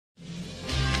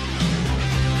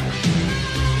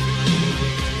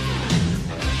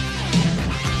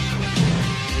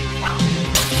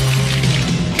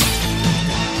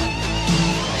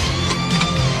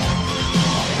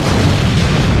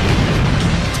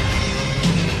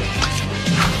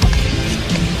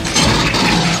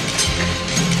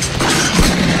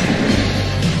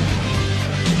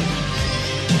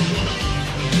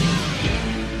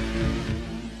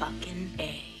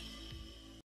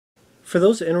For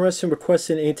those interested in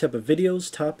requesting any type of videos,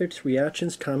 topics,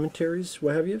 reactions, commentaries,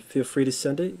 what have you, feel free to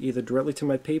send it either directly to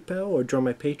my PayPal or join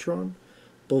my Patreon.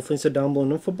 Both links are down below in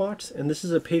the info box. And this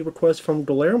is a paid request from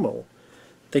Guillermo.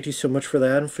 Thank you so much for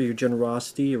that and for your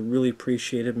generosity. I really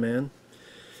appreciate it, man.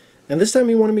 And this time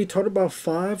he wanted me to talk about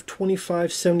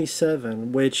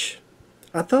 5/25/77, which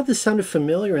I thought this sounded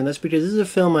familiar, and that's because this is a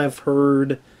film I've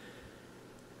heard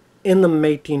in the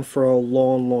making for a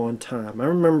long, long time. I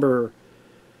remember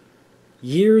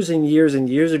years and years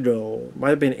and years ago, might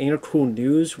have been Ain't It Cool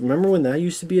News. Remember when that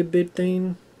used to be a big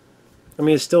thing? I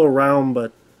mean, it's still around,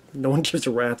 but no one gives a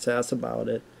rat's ass about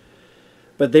it.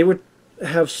 But they would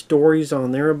have stories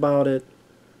on there about it.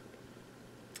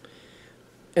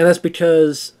 And that's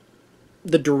because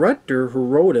the director who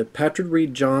wrote it, Patrick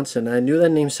Reed Johnson, I knew that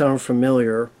name sounded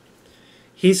familiar.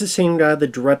 He's the same guy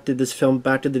that directed this film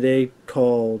back in the day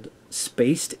called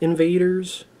Space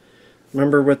Invaders.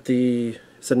 Remember with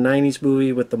it's a 90s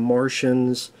movie with the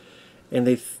Martians, and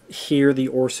they hear the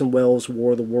Orson Welles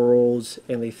War of the Worlds,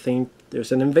 and they think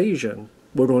there's an invasion.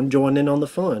 We're going to join in on the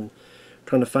fun.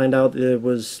 Trying to find out that it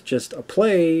was just a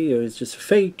play, it was just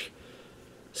fake.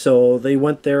 So they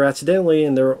went there accidentally,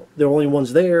 and they're the only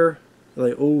ones there. They're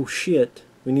like, oh shit,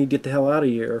 we need to get the hell out of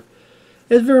here.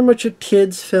 It's very much a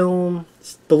kid's film.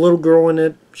 It's the little girl in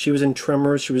it, she was in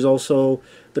Tremors. She was also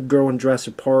the girl in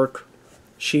Jurassic Park.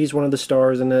 She's one of the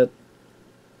stars in it.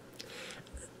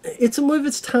 It's a movie of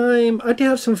its time. I did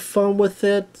have some fun with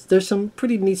it. There's some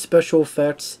pretty neat special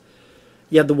effects.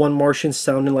 You had the one Martian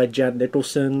sounding like Jack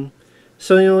Nicholson.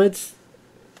 So, you know, it's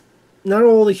not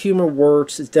all the humor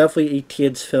works. It's definitely a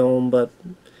kid's film, but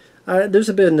there's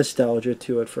a bit of nostalgia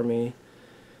to it for me.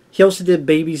 He also did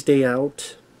Baby's Day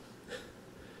Out,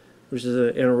 which is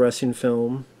an interesting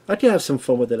film. I did have some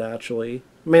fun with it, actually.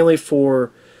 Mainly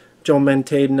for Joe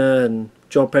Mantegna and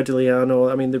Joe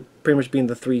Pantoliano. I mean, they're pretty much being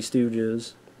the Three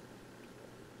Stooges.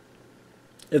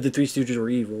 If the Three Stooges were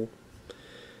evil.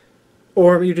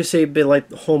 Or you just say a bit like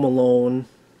Home Alone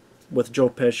with Joe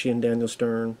Pesci and Daniel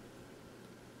Stern.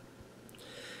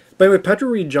 But anyway, Patrick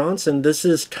Reed Johnson, this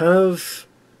is kind of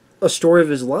a story of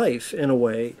his life, in a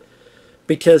way.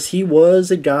 Because he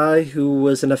was a guy who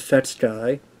was an effects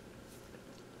guy.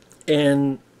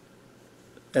 And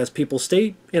as people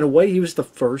state, in a way, he was the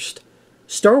first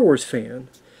Star Wars fan.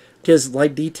 Because,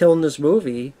 like detailed in this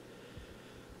movie,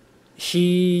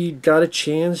 he got a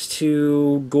chance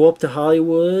to go up to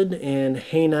Hollywood and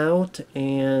hang out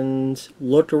and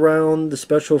look around the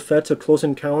special effects of Close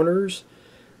Encounters,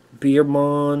 be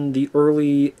among the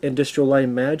early Industrial Light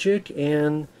and Magic,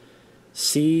 and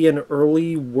see an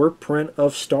early work print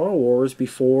of Star Wars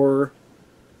before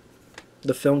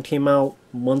the film came out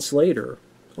months later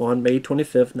on May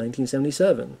 25th,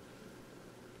 1977.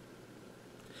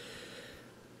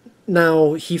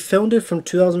 Now, he filmed it from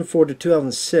 2004 to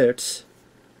 2006,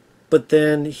 but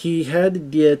then he had to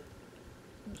get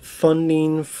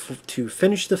funding to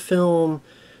finish the film,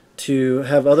 to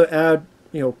have other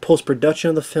post-production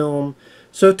of the film.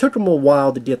 So it took him a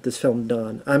while to get this film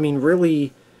done. I mean,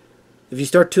 really, if you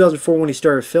start 2004 when he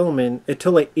started filming, it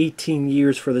took like 18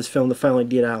 years for this film to finally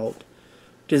get out,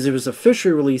 because it was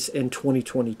officially released in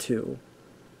 2022.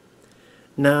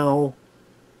 Now,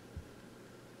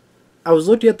 I was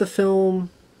looking at the film.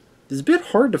 It's a bit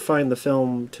hard to find the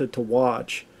film to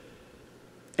watch.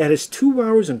 And it's 2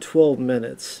 hours and 12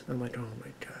 minutes. I'm like, oh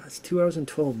my god, it's 2 hours and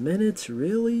 12 minutes?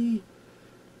 Really?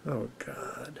 Oh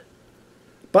god.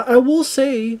 But I will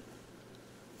say,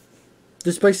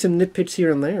 despite some nitpicks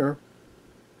here and there,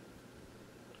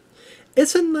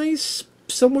 it's a nice,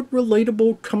 somewhat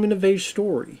relatable coming-of-age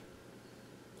story.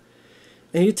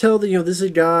 And you tell that, this is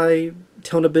a guy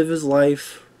telling a bit of his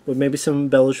life, with maybe some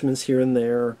embellishments here and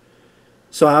there.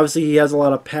 So obviously he has a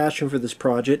lot of passion for this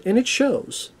project, and it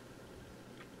shows.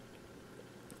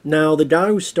 Now, the guy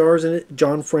who stars in it,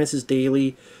 John Francis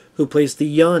Daley, who plays the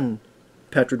young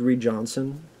Patrick Reed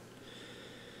Johnson,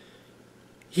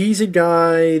 he's a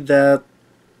guy that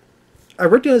I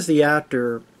recognize the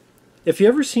actor. If you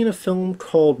ever seen a film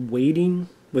called Waiting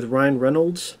with Ryan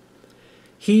Reynolds,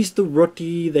 he's the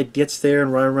rookie that gets there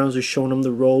and Ryan Reynolds is showing him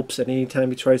the ropes, and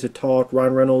anytime he tries to talk,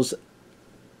 Ryan Reynolds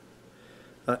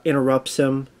interrupts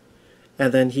him.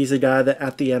 And then he's the guy that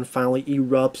at the end finally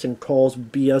erupts and calls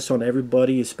BS on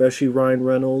everybody, especially Ryan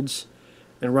Reynolds.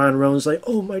 And Ryan Reynolds is like,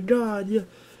 oh my god, yeah,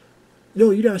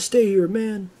 no, you gotta stay here,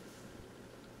 man.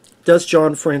 That's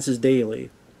John Francis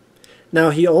Daley. Now,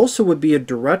 he also would be a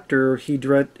director.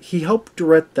 He helped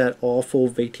direct that awful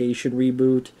Vacation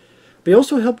reboot. But he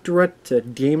also helped direct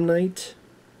Game Night,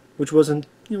 which wasn't,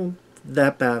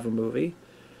 that bad of a movie.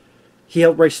 he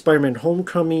helped write Spider-Man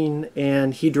Homecoming,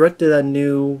 and he co-directed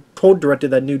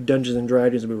that new Dungeons and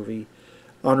Dragons movie,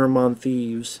 Honor Among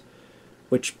Thieves,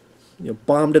 which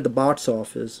bombed at the box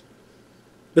office.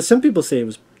 But some people say it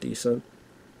was decent.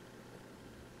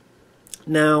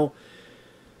 Now,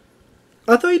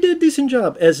 I thought he did a decent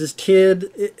job. As his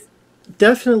kid,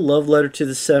 definite love letter to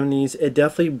the 70s. It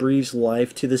definitely breathes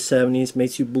life to the 70s.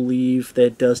 Makes you believe that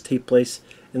it does take place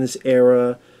in this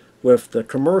era, with the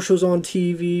commercials on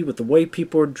TV, with the way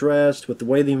people are dressed, with the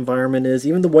way the environment is,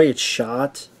 even the way it's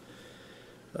shot,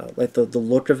 like the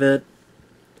look of it.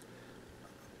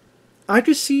 I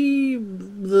could see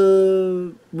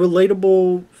the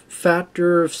relatable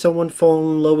factor of someone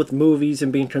falling in love with movies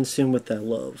and being consumed with that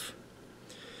love.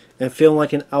 And feeling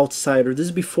like an outsider. This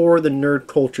is before the nerd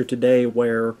culture today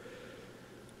where,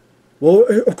 well,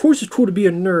 of course it's cool to be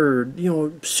a nerd.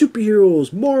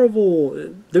 Superheroes,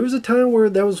 Marvel. There was a time where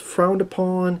that was frowned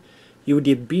upon. You would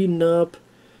get beaten up.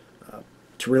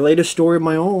 To relate a story of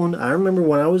my own, I remember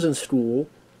when I was in school,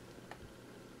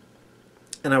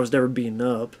 and I was never beaten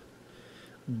up,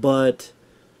 but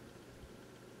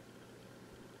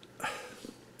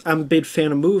I'm a big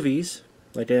fan of movies,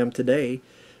 like I am today.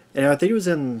 And I think it was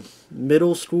in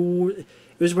middle school. It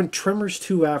was when Tremors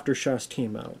 2 Aftershocks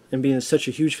came out. And being such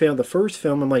a huge fan of the first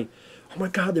film, I'm like, oh my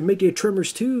god, they're making a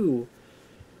Tremors 2.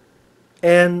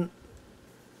 And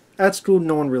at school,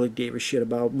 no one really gave a shit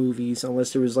about movies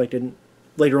unless there was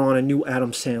later on a new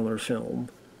Adam Sandler film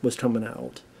was coming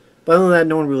out. But other than that,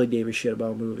 no one really gave a shit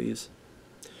about movies.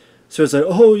 So it's like,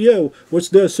 oh yeah, what's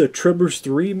this, Tremors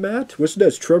 3, Matt? What's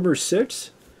this, Tremors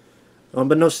 6?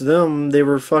 But most of them, they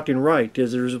were fucking right.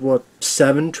 Because there's,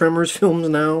 7 Tremors films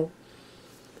now?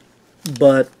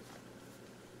 But,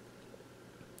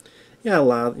 yeah, a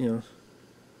lot,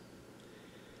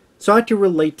 So I can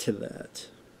relate to that.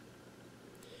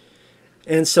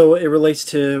 And so it relates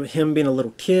to him being a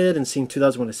little kid and seeing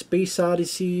 2001: A Space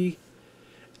Odyssey.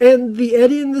 And the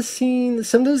editing in the scene,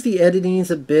 sometimes the editing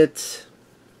is a bit...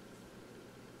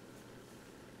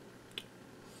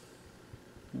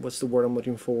 What's the word I'm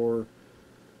looking for?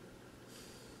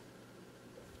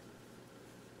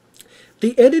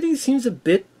 The editing seems a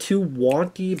bit too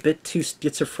wonky, a bit too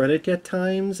schizophrenic at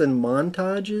times, and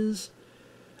montages.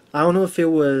 I don't know if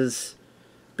it was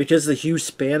because of the huge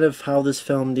span of how this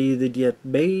film needed to get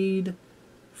made,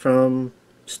 from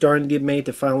starting to get made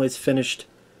to finally it's finished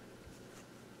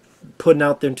putting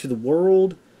out there into the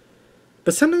world.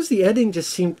 But sometimes the editing just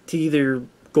seemed to either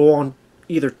go on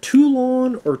either too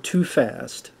long or too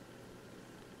fast.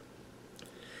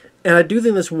 And I do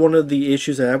think that's one of the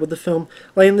issues I have with the film.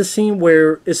 Like in the scene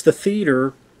where it's the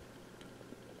theater.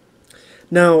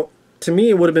 Now, to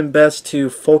me, it would have been best to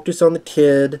focus on the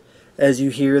kid as you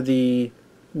hear the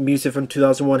music from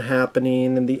 2001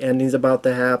 happening and the ending's about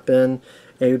to happen.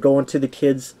 And you go into the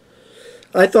kid's...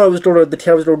 I thought the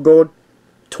camera was going to go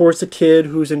towards the kid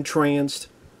who's entranced.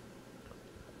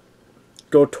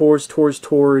 Go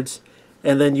towards.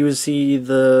 And then you would see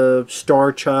the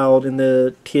star child in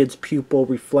the kid's pupil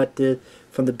reflected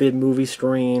from the big movie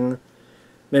screen.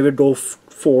 Maybe it'd go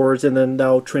forwards and then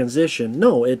that'll transition.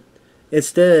 No, it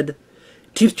instead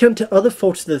keeps coming to other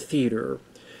folks in the theater.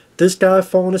 This guy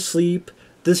falling asleep.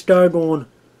 This guy going...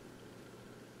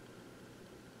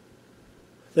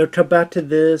 They'll come back to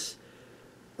this.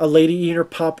 A lady eating her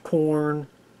popcorn.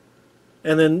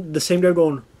 And then the same guy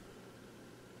going...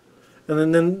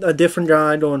 And then a different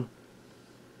guy going...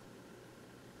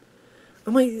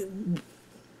 I'm like,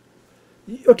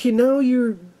 okay, now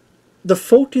the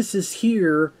focus is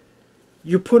here,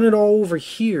 you're putting it all over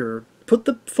here. Put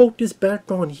the focus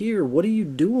back on here. What are you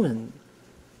doing?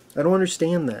 I don't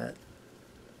understand that.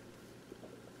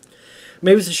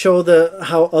 Maybe it's to show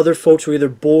how other folks were either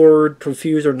bored,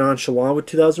 confused, or nonchalant with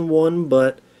 2001,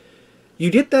 but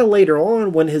you get that later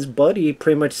on when his buddy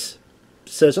pretty much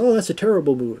says, oh, that's a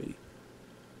terrible movie.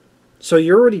 So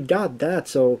you already got that,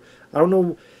 so I don't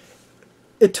know...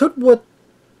 It took what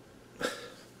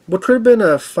could have been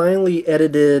a finely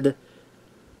edited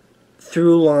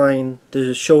through line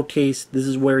to showcase this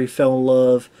is where he fell in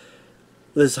love,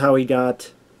 this is how he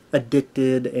got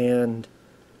addicted and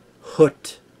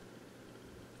hooked.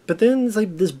 But then it's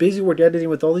like this busy work editing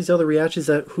with all these other reactions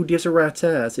that who gives a rat's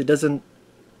ass. It doesn't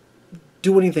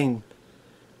do anything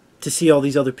to see all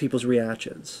these other people's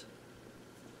reactions.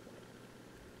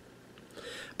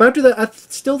 But after that, I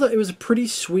still thought it was a pretty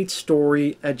sweet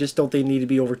story. I just don't think it needed to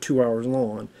be over 2 hours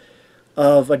long.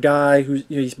 Of a guy who's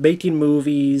he's making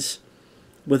movies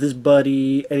with his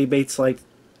buddy, and he makes like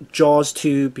Jaws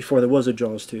 2 before there was a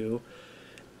Jaws 2,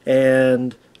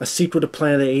 and a sequel to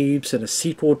Planet of the Apes, and a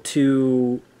sequel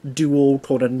to Duel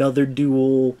called Another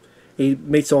Duel. He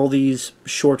makes all these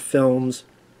short films.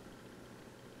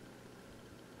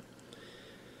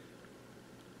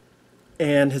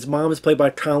 And his mom is played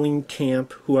by Colleen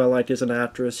Camp, who I like as an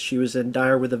actress. She was in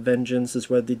Die with a Vengeance,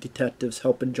 as one of the detectives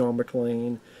helping John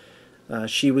McClane.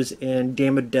 She was in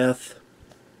Game of Death,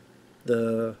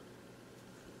 the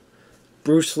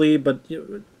Bruce Lee's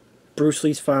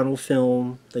final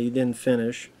film that he didn't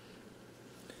finish.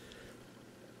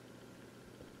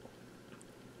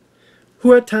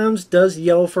 Who at times does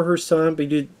yell for her son,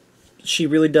 but she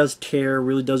really does care,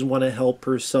 really does want to help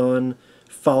her son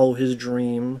follow his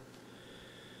dream.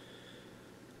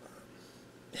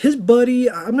 His buddy,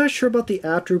 I'm not sure about the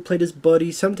actor who played his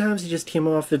buddy. Sometimes he just came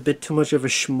off a bit too much of a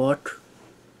schmuck.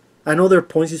 I know there are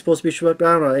points he's supposed to be schmuck, but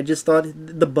I don't know. I just thought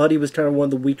the buddy was kind of one of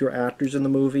the weaker actors in the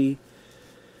movie.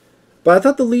 But I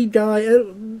thought the lead guy,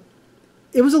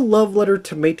 it was a love letter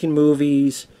to making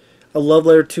movies, a love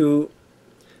letter to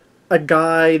a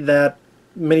guy that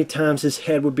many times his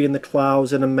head would be in the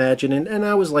clouds and imagining, and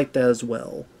I was like that as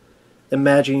well.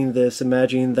 Imagining this,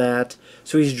 imagining that.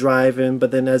 So he's driving,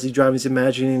 but then as he's driving, he's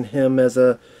imagining him as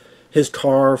his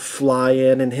car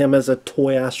flying, and him as a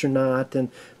toy astronaut, and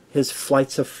his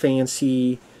flights of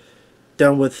fancy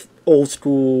done with old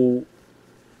school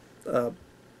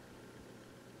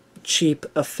cheap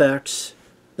effects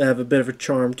that have a bit of a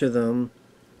charm to them.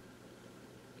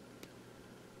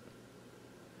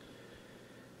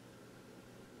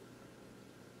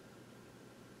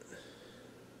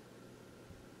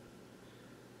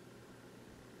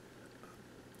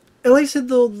 And like I said,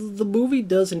 the movie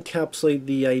does encapsulate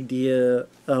the idea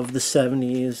of the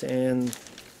 70s and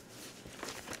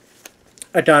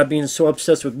a guy being so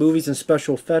obsessed with movies and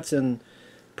special effects in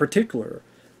particular.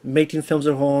 Making films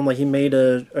at home, like he made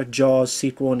a Jaws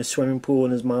sequel in a swimming pool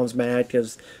and his mom's mad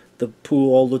because the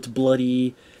pool all looks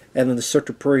bloody, and then the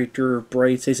circuit breaker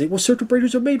breaks. They say, well, circuit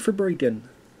breakers are made for breaking.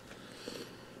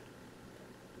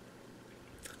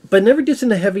 But it never gets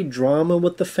into heavy drama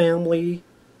with the family,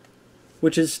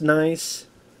 which is nice.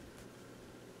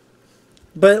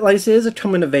 But like I said, it's a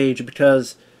coming of age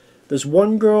because there's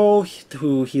one girl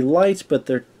who he likes, but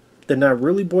they're not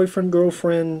really boyfriend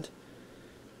girlfriend.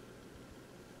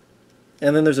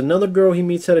 And then there's another girl he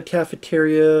meets at a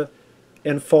cafeteria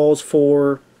and falls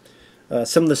for.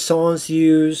 Some of the songs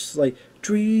used, like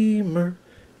 "Dreamer,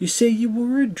 you say you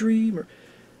were a dreamer."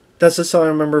 That's the song I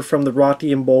remember from the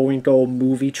Rocky and Bullwinkle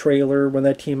movie trailer when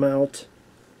that came out.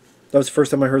 That was the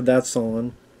first time I heard that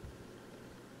song.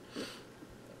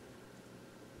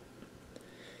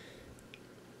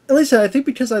 At least I think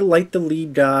because I liked the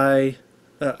lead guy,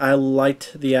 I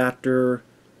liked the actor,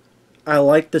 I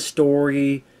liked the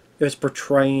story it was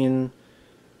portraying,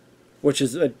 which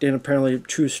is an apparently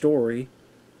true story,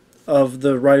 of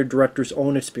the writer-director's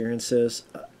own experiences.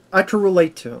 I could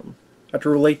relate to him. I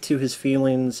could relate to his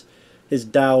feelings, his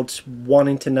doubts,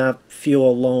 wanting to not feel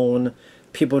alone,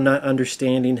 people not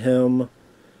understanding him.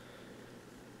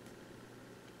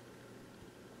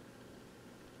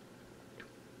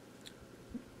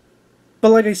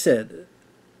 But like I said,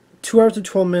 2 hours and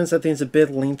 12 minutes I think is a bit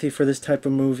lengthy for this type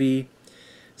of movie.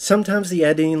 Sometimes the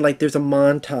editing, like there's a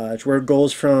montage where it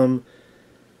goes from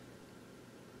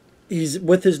he's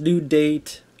with his new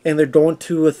date and they're going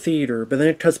to a theater, but then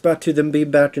it cuts back to them being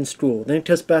back in school. Then it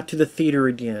cuts back to the theater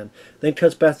again. Then it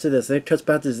cuts back to this. Then it cuts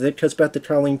back to this. Then it cuts back to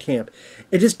Colleen Camp.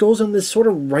 It just goes on this sort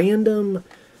of random,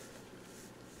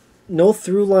 no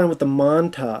through line with the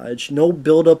montage, no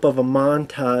buildup of a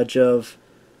montage of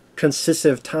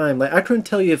consistent time. Like I couldn't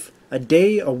tell you if a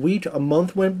day, a week, a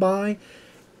month went by.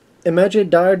 Imagine a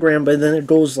diagram, but then it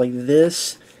goes like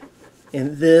this,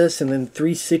 and then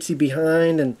 360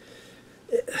 behind, and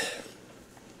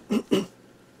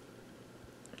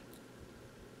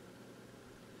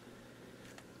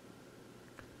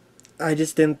I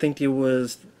just didn't think it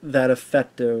was that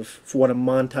effective for what a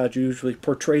montage usually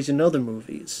portrays in other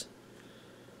movies.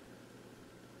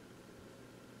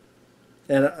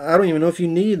 And I don't even know if you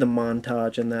need the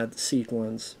montage in that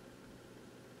sequence.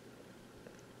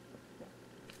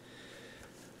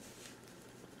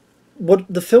 What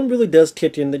the film really does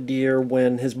kick into gear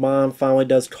when his mom finally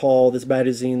does call this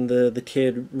magazine the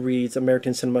kid reads,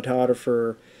 American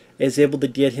Cinematographer, is able to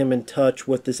get him in touch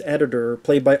with this editor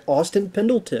played by Austin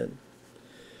Pendleton.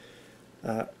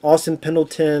 Austin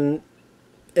Pendleton,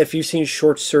 if you've seen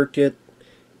Short Circuit,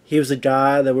 he was a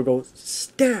guy that would go,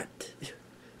 "Stat!"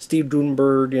 Steve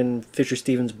Gutenberg and Fisher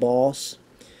Stevens' boss.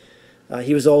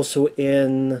 He was also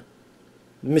in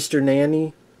Mr.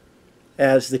 Nanny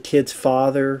as the kid's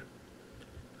father,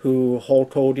 who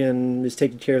Hulk Hogan is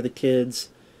taking care of the kids.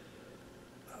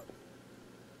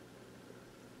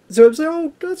 So I was like,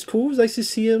 oh, that's cool. It was nice to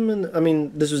see him. And I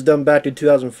mean, this was done back in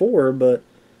 2004, but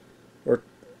or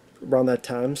around that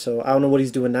time. So I don't know what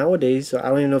he's doing nowadays. So I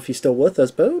don't even know if he's still with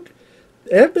us. But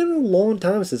it had been a long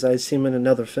time since I'd seen him in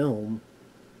another film.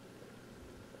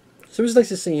 So it was nice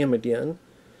to see him again.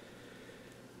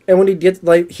 And when he gets,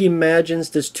 like, he imagines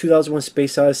this 2001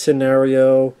 Space Odyssey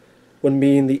scenario when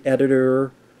meeting the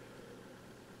editor.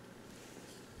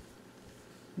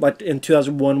 Like in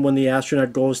 2001 when the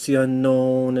astronaut goes to the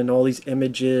unknown and all these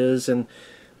images and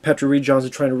Patrick Reed Johnson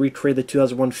trying to recreate the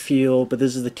 2001 feel, but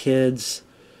this is the kids'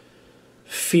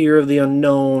 fear of the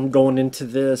unknown going into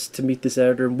this to meet this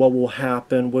editor and what will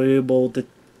happen. We're able to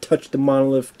touch the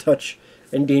monolith, touch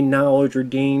and gain knowledge or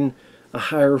gain a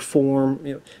higher form.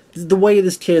 You know, the way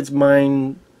this kid's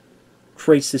mind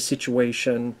creates this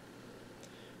situation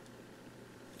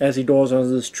as he goes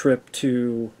on this trip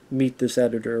to meet this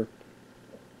editor.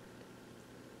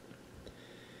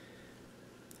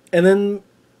 And then,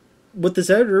 with this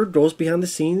editor, goes behind the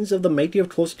scenes of the making of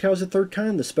Close Encounters of the Third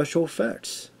Kind, the special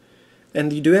effects.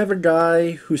 And you do have a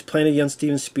guy who's playing a young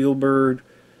Steven Spielberg,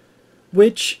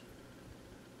 which...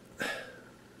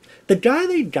 The guy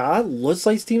they got looks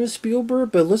like Steven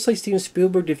Spielberg, but it looks like Steven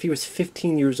Spielberg if he was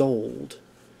 15 years old.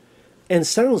 And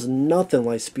sounds nothing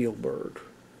like Spielberg.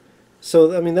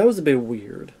 So, I mean, that was a bit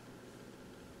weird.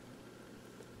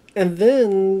 And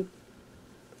then...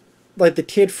 like the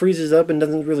kid freezes up and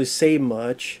doesn't really say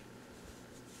much.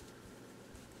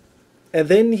 And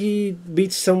then he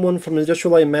meets someone from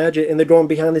Industrial Light and Magic, and they're going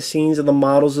behind the scenes of the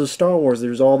models of Star Wars.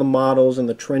 There's all the models and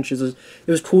the trenches. It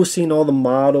was cool seeing all the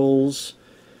models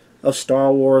of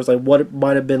Star Wars, like what it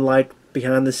might have been like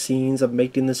behind the scenes of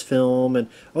making this film. And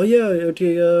oh yeah,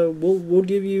 okay, we'll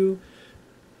give you.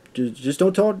 Just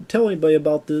don't tell anybody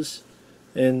about this.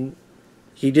 And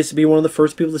he gets to be one of the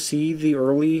first people to see the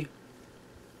early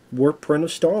work print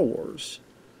of Star Wars.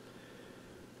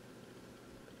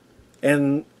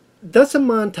 And that's a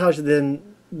montage that then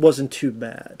wasn't too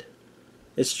bad.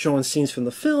 It's showing scenes from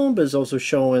the film, but it's also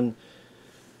showing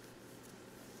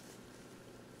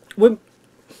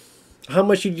how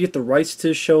much you get the rights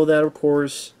to show that, of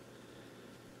course.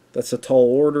 That's a tall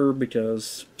order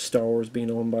because Star Wars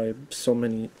being owned by so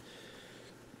many...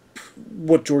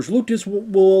 what George Lucas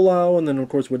will allow, and then of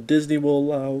course what Disney will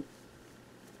allow.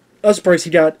 I was surprised he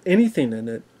got anything in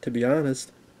it, to be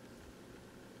honest.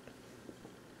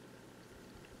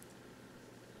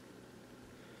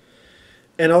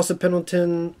 And Austin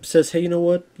Pendleton says, hey, you know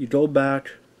what? You go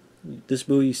back. This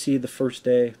movie you see the first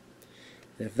day.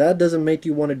 And if that doesn't make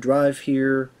you want to drive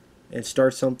here and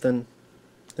start something,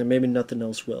 then maybe nothing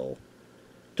else will.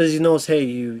 Because he knows, hey,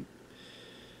 you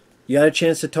had a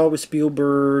chance to talk with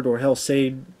Spielberg, or hell,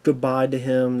 say goodbye to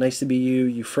him. Nice to be you.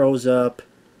 You froze up.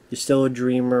 You're still a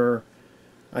dreamer.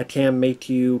 I can't make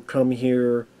you come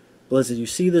here. But listen, you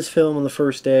see this film on the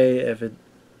first day.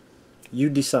 You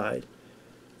decide.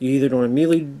 You either going to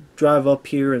immediately drive up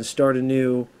here and start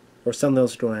anew, or something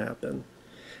else is going to happen.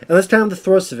 And that's kind of the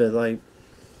thrust of it. Like,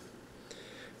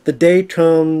 the day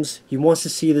comes, he wants to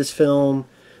see this film,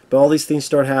 but all these things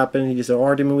start happening. He gets an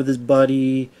argument with his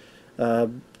buddy.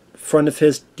 Friend of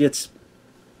his gets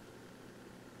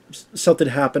something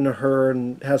happen to her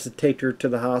and has to take her to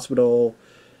the hospital.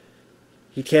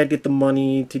 He can't get the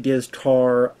money to get his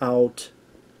car out.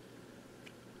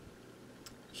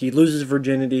 He loses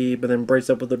virginity, but then breaks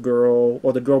up with the girl,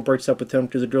 or the girl breaks up with him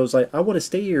because the girl's like, I want to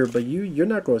stay here, but you're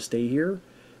not going to stay here,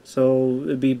 so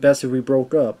it'd be best if we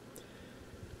broke up.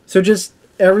 So just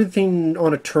everything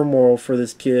on a turmoil for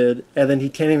this kid, and then he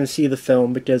can't even see the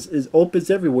film because his opens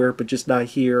everywhere, but just not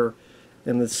here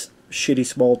in this shitty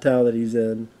small town that he's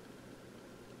in.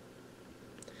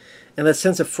 And that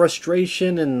sense of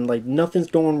frustration and like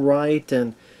nothing's going right.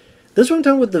 And this one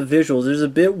time with the visuals, there's a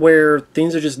bit where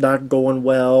things are just not going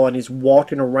well, and he's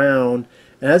walking around,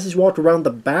 and as he's walking around,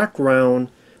 the background,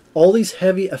 all these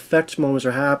heavy effects moments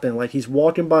are happening. Like he's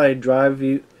walking by a drive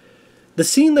view. The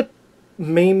scene that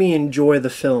made me enjoy the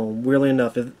film, weirdly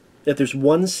enough, if there's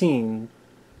one scene,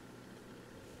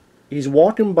 he's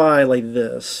walking by like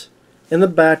this. In the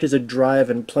back is a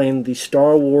drive-in playing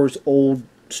the old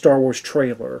Star Wars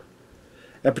trailer.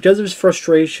 And because of his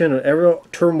frustration and every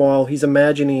turmoil, he's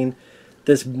imagining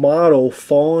this model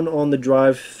falling on the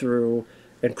drive-thru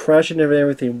and crashing into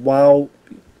everything while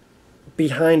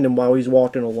behind him while he's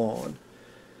walking along.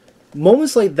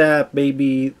 Moments like that made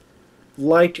me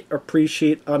like,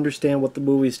 appreciate, understand what the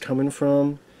movie's coming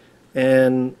from.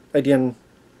 And again,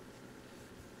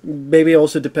 maybe it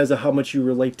also depends on how much you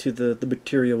relate to the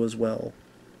material as well.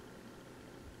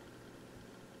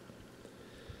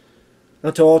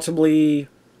 Until ultimately,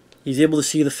 he's able to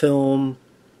see the film,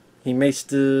 He makes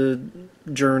the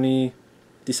journey,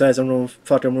 decides I'm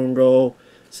gonna go,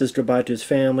 says goodbye to his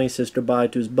family, says goodbye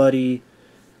to his buddy,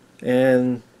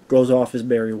 and goes off his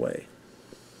merry way.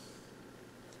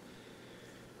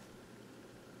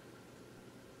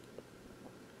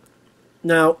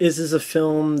 Now, is this a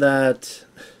film that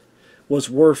was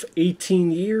worth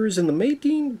 18 years in the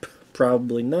making?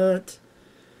 Probably not.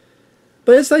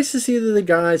 But it's nice to see that the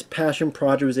guy's passion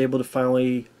project was able to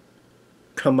finally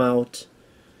come out,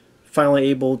 finally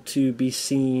able to be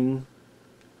seen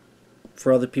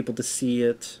for other people to see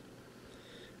it.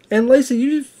 And like I said,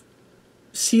 you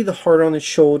see the heart on its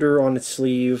shoulder, on its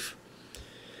sleeve.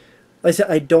 Like I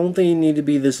said, I don't think it needed to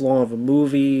be this long of a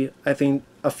movie. I think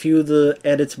a few of the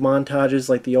edits, montages,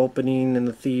 like the opening and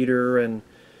the theater and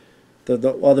the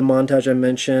other montage I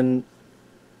mentioned,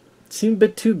 seemed a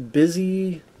bit too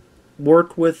busy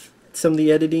work with some of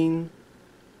the editing.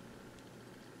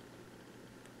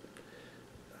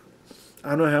 I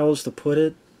don't know how else to put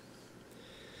it.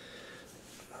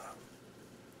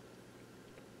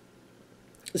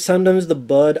 Sometimes the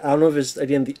bud, I don't know if it's,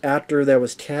 again, the actor that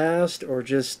was cast or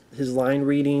just his line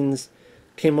readings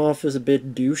came off as a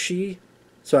bit douchey.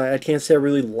 So I can't say I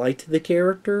really liked the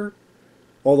character,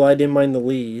 although I didn't mind the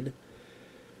lead.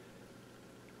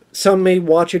 Some may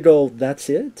watch it go, that's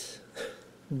it?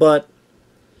 But,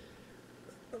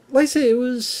 like I say, it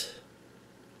was,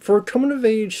 for a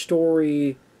coming-of-age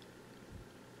story,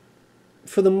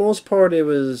 for the most part, it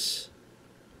was,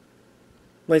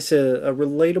 like I said, a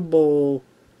relatable,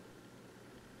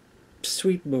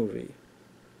 sweet movie.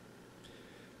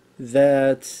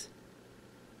 That,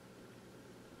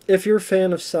 if you're a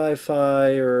fan of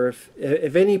sci-fi, or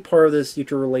if any part of this you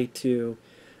can relate to,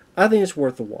 I think it's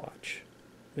worth a watch.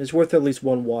 It's worth at least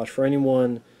one watch for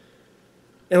anyone.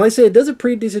 And like I say, it does a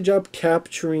pretty decent job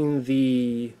capturing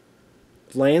the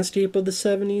landscape of the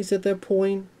 70s at that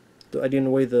point. Again, the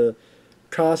way the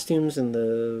costumes and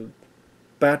the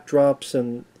backdrops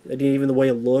and again, even the way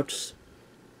it looks.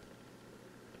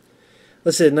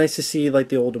 Let's say, nice to see like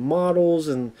the older models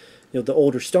and the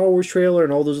older Star Wars trailer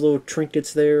and all those little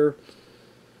trinkets there.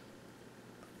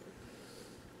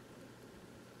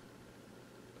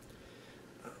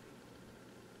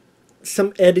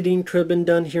 Some editing could have been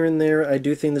done here and there. I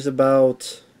do think there's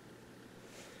about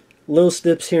little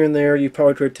snips here and there. You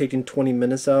probably could have taken 20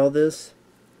 minutes out of this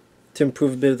to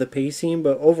improve a bit of the pacing,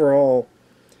 but overall,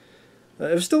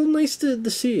 it was still nice to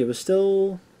see. It was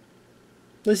still,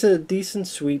 like I said, a decent,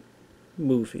 sweet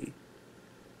movie.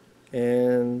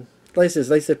 And like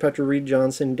I said, Patrick Reed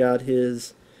Johnson got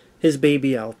his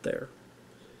baby out there.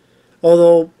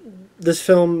 Although this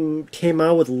film came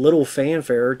out with little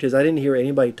fanfare, because I didn't hear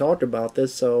anybody talk about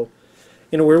this, so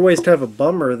in a weird way it's kind of a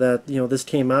bummer that this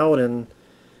came out and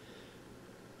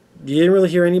you didn't really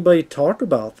hear anybody talk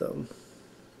about them.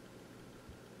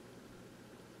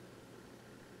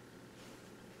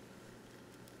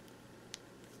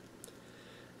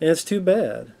 And it's too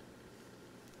bad.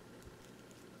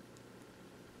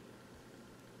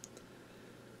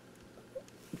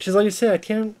 Because like I said, I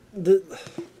can't...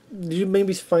 you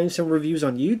maybe find some reviews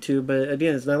on YouTube, but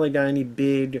again, it's not like got any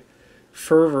big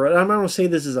fervor. I'm not going to say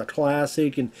this is a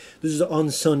classic and this is an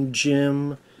unsung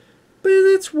gem, but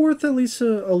it's worth at least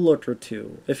a look or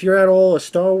two. If you're at all a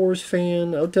Star Wars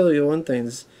fan, I'll tell you one thing.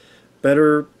 It's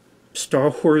better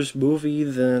Star Wars movie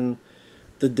than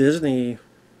the Disney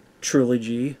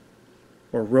trilogy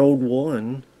or Rogue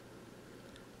One.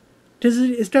 Because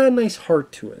it's got a nice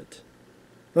heart to it.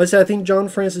 Like I said, I think John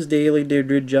Francis Daley did a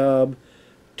good job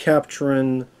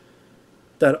capturing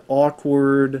that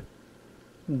awkward,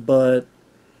 but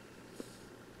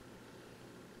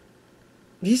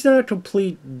he's not a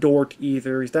complete dork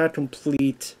either. He's not a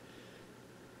complete...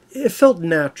 It felt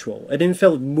natural. It didn't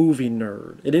feel like movie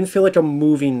nerd. It didn't feel like a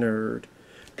movie nerd.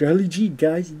 Golly gee,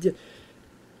 guys.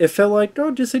 It felt like,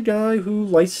 just a guy who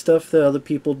likes stuff that other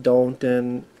people don't,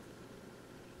 and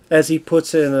as he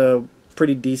puts in a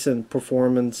pretty decent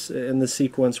performance in the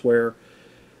sequence where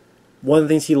one of the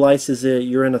things he likes is that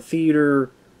you're in a theater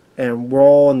and we're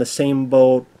all in the same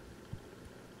boat,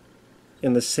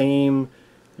 in the same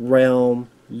realm,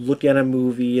 look at a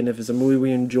movie, and if it's a movie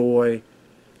we enjoy,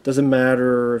 doesn't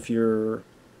matter if your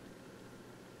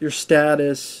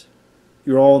status,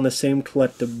 you're all in the same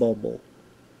collective bubble,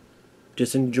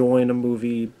 just enjoying a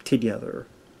movie together.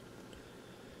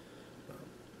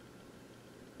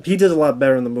 He does a lot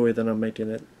better in the movie than I'm making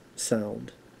it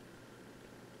sound.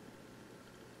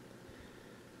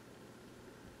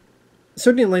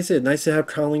 Certainly, like I said, nice to have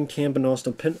Colleen Camp and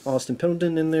Austin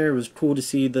Pendleton in there. It was cool to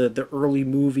see the early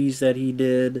movies that he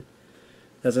did.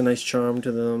 Has a nice charm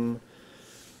to them.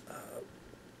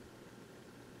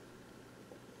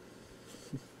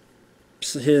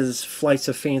 his flights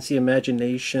of fancy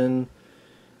imagination.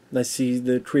 And I see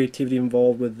the creativity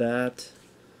involved with that.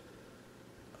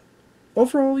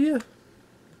 Overall, yeah,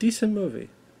 decent movie.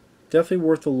 Definitely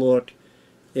worth a look.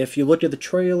 If you looked at the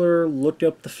trailer, looked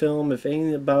up the film, if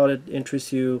anything about it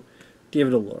interests you, give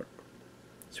it a look.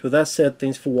 So with that said,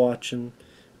 thanks for watching,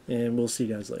 and we'll see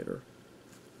you guys later.